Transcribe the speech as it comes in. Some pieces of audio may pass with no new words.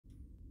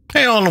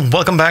all,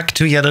 welcome back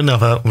to yet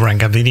another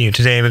rank up video.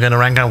 Today we're gonna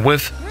rank up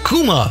with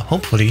Kuma,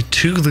 hopefully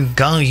to the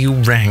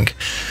Garyu rank.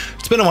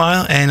 It's been a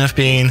while and I've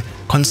been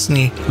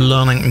constantly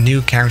learning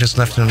new characters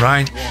left and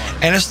right,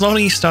 and I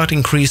slowly start to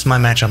increase my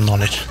matchup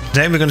knowledge.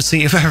 Today we're gonna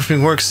see if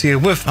everything works here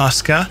with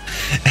Asuka,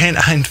 and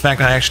in fact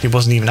I actually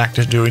wasn't even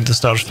active during the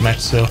start of the match,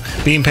 so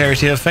being paired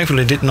here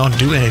thankfully did not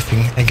do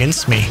anything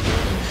against me.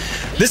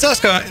 This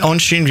Asuka on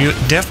Shinryu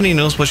definitely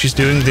knows what she's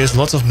doing. There's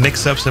lots of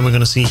mix-ups that we're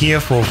going to see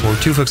here. For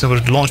 2, for example,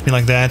 to launch me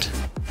like that.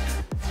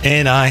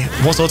 And I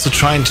was also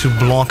trying to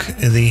block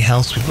the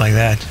health sweep like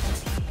that.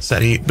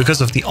 Sadly,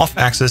 because of the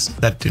off-axis,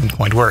 that didn't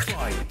quite work.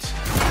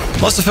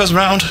 Lost the first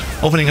round,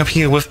 opening up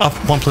here with up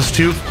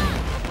 1+2.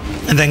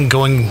 And then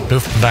going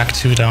both back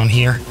 2 down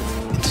here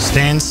into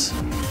stance.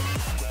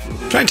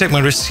 Trying to take my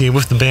risks here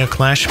with the bear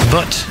clash,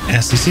 but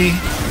as you see,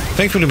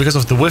 thankfully, because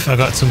of the whiff, I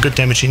got some good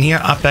damage in here.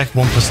 Up back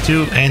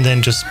 1+2, and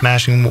then just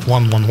smashing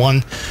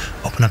 1-1-1.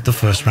 Open up the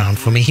first round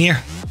for me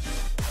here.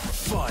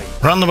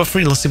 Round number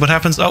 3, let's see what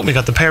happens. Oh, we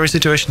got the parry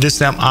situation. This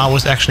time I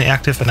was actually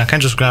active, and I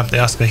can just grab the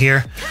Asuka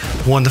here.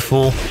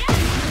 Wonderful.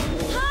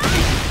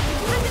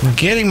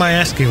 Getting my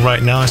ass kicked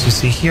right now, as you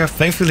see here.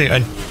 Thankfully,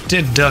 I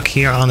did duck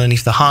here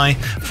underneath the high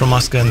from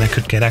Asuka, and I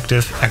could get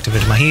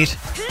activate my heat.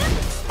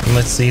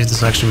 Let's see if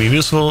this will actually be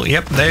useful.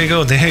 Yep, there you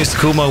go. There's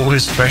Kuma with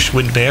his fresh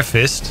wind bear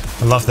fist.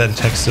 I love that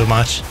attack so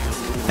much.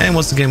 And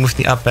once again with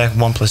the up back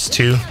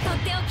 1+2.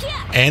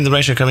 And the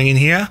Ranger coming in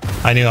here.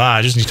 I knew,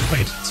 I just need to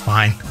wait. It's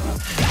fine.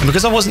 And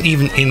because I wasn't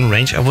even in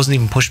range, I wasn't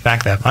even pushed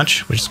back that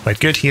much, which is quite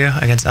good here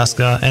against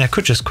Asuka. And I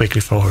could just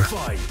quickly throw her.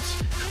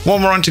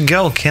 One more round to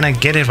go. Can I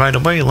get it right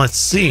away? Let's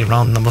see.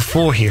 Round number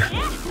 4 here.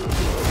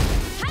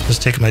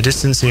 Just taking my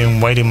distance here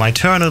and waiting my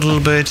turn a little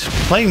bit.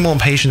 Playing more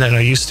patient than I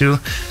used to.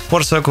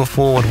 Quarter circle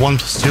forward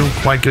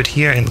 1+2, quite good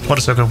here. And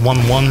quarter circle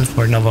 1-1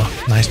 for another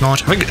nice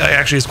notch. I think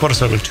actually it's quarter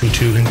circle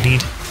 2-2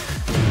 indeed.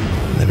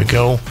 There we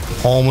go.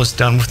 Almost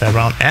done with that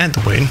round and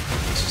the win.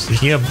 See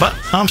here, but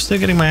I'm still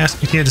getting my ass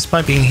kicked here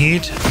despite being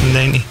hit. And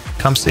then he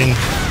comes in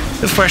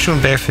the fresh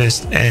one bare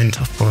fist and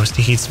of course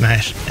the heat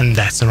smash. And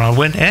that's the round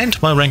win.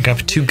 And my rank up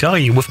to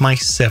Garyu with my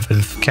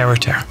 7th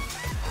character.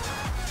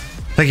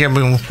 Thank you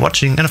everyone for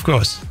watching, and of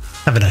course,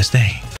 have a nice day.